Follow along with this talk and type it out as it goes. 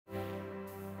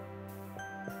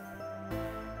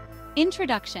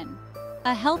Introduction: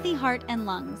 a healthy heart and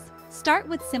lungs. Start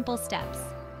with simple steps.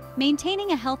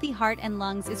 Maintaining a healthy heart and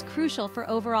lungs is crucial for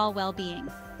overall well-being.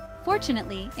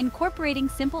 Fortunately, incorporating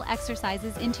simple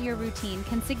exercises into your routine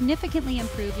can significantly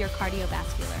improve your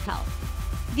cardiovascular health.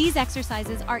 These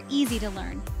exercises are easy to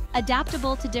learn,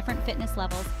 adaptable to different fitness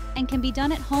levels, and can be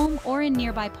done at home or in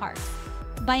nearby parks.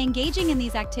 By engaging in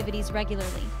these activities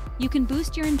regularly, you can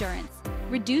boost your endurance,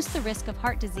 reduce the risk of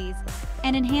heart disease,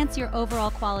 and enhance your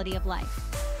overall quality of life.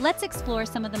 Let's explore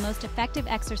some of the most effective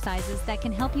exercises that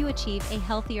can help you achieve a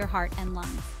healthier heart and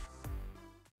lungs.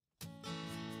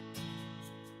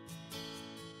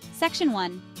 Section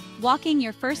 1. Walking,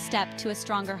 your first step to a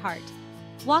stronger heart.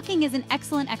 Walking is an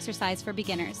excellent exercise for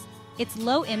beginners. It's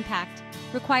low impact,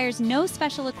 requires no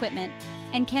special equipment,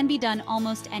 and can be done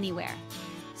almost anywhere.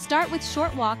 Start with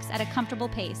short walks at a comfortable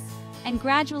pace and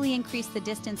gradually increase the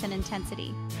distance and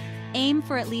intensity. Aim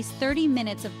for at least 30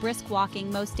 minutes of brisk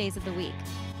walking most days of the week.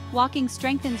 Walking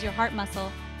strengthens your heart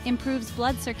muscle, improves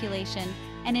blood circulation,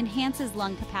 and enhances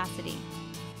lung capacity.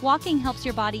 Walking helps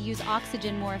your body use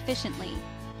oxygen more efficiently.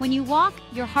 When you walk,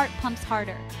 your heart pumps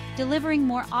harder, delivering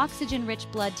more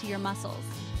oxygen-rich blood to your muscles.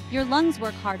 Your lungs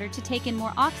work harder to take in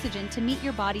more oxygen to meet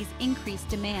your body's increased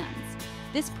demands.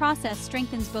 This process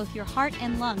strengthens both your heart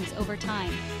and lungs over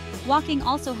time. Walking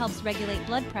also helps regulate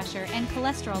blood pressure and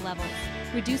cholesterol levels,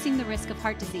 reducing the risk of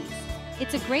heart disease.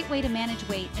 It's a great way to manage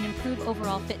weight and improve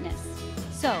overall fitness.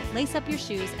 So, lace up your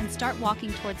shoes and start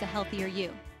walking towards a healthier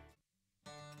you.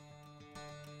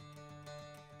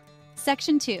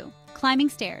 Section 2. Climbing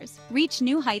stairs. Reach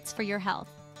new heights for your health.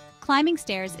 Climbing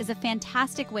stairs is a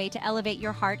fantastic way to elevate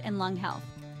your heart and lung health.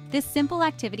 This simple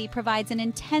activity provides an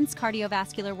intense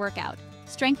cardiovascular workout,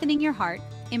 strengthening your heart,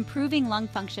 improving lung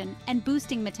function, and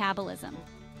boosting metabolism.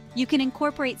 You can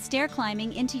incorporate stair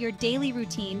climbing into your daily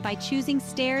routine by choosing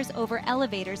stairs over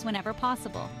elevators whenever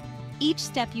possible. Each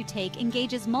step you take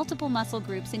engages multiple muscle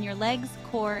groups in your legs,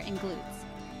 core, and glutes.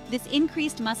 This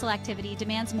increased muscle activity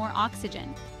demands more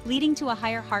oxygen, leading to a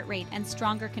higher heart rate and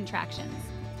stronger contractions.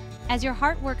 As your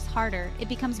heart works harder, it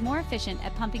becomes more efficient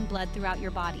at pumping blood throughout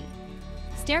your body.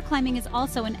 Stair climbing is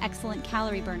also an excellent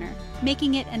calorie burner,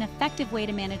 making it an effective way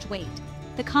to manage weight.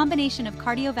 The combination of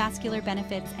cardiovascular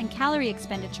benefits and calorie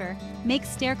expenditure makes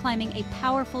stair climbing a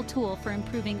powerful tool for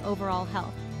improving overall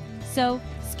health. So,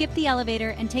 skip the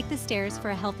elevator and take the stairs for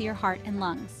a healthier heart and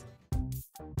lungs.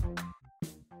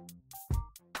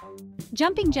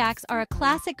 Jumping jacks are a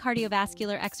classic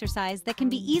cardiovascular exercise that can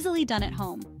be easily done at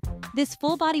home. This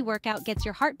full-body workout gets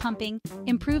your heart pumping,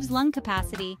 improves lung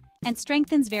capacity, and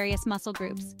strengthens various muscle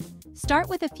groups. Start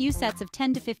with a few sets of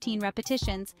 10 to 15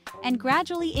 repetitions and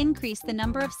gradually increase the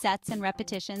number of sets and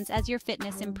repetitions as your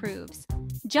fitness improves.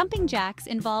 Jumping jacks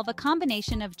involve a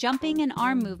combination of jumping and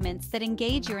arm movements that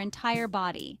engage your entire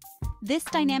body. This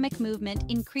dynamic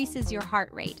movement increases your heart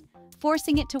rate,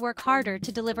 forcing it to work harder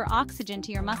to deliver oxygen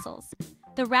to your muscles.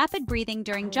 The rapid breathing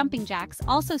during jumping jacks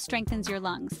also strengthens your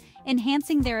lungs,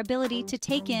 enhancing their ability to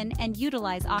take in and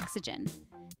utilize oxygen.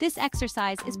 This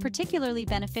exercise is particularly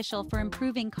beneficial for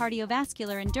improving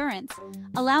cardiovascular endurance,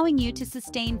 allowing you to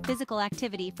sustain physical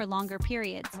activity for longer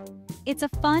periods. It's a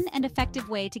fun and effective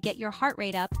way to get your heart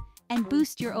rate up and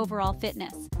boost your overall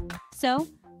fitness. So,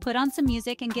 put on some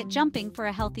music and get jumping for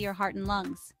a healthier heart and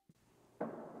lungs.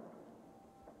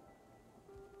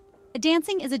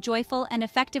 Dancing is a joyful and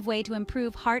effective way to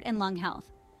improve heart and lung health.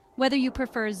 Whether you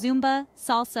prefer Zumba,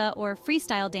 salsa, or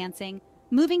freestyle dancing,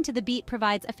 moving to the beat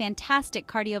provides a fantastic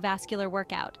cardiovascular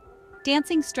workout.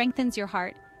 Dancing strengthens your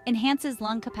heart, enhances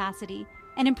lung capacity,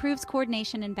 and improves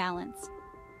coordination and balance.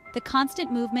 The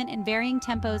constant movement and varying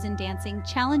tempos in dancing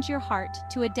challenge your heart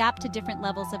to adapt to different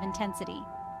levels of intensity.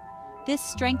 This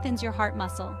strengthens your heart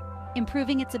muscle,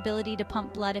 improving its ability to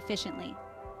pump blood efficiently.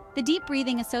 The deep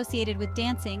breathing associated with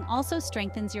dancing also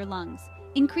strengthens your lungs,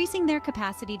 increasing their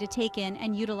capacity to take in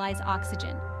and utilize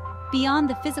oxygen. Beyond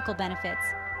the physical benefits,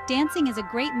 dancing is a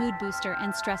great mood booster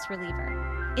and stress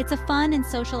reliever. It's a fun and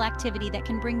social activity that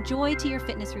can bring joy to your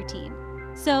fitness routine.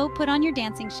 So, put on your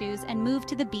dancing shoes and move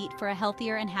to the beat for a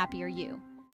healthier and happier you.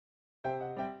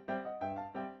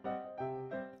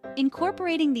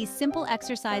 Incorporating these simple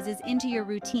exercises into your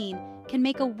routine can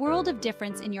make a world of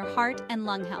difference in your heart and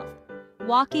lung health.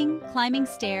 Walking, climbing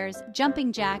stairs,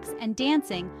 jumping jacks, and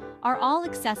dancing are all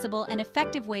accessible and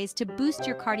effective ways to boost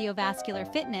your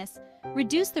cardiovascular fitness,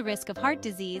 reduce the risk of heart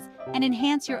disease, and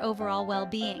enhance your overall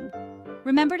well-being.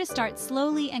 Remember to start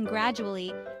slowly and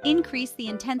gradually increase the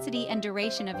intensity and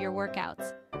duration of your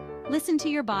workouts. Listen to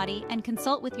your body and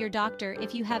consult with your doctor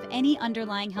if you have any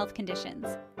underlying health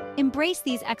conditions. Embrace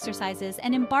these exercises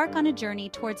and embark on a journey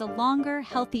towards a longer,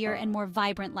 healthier, and more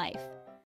vibrant life.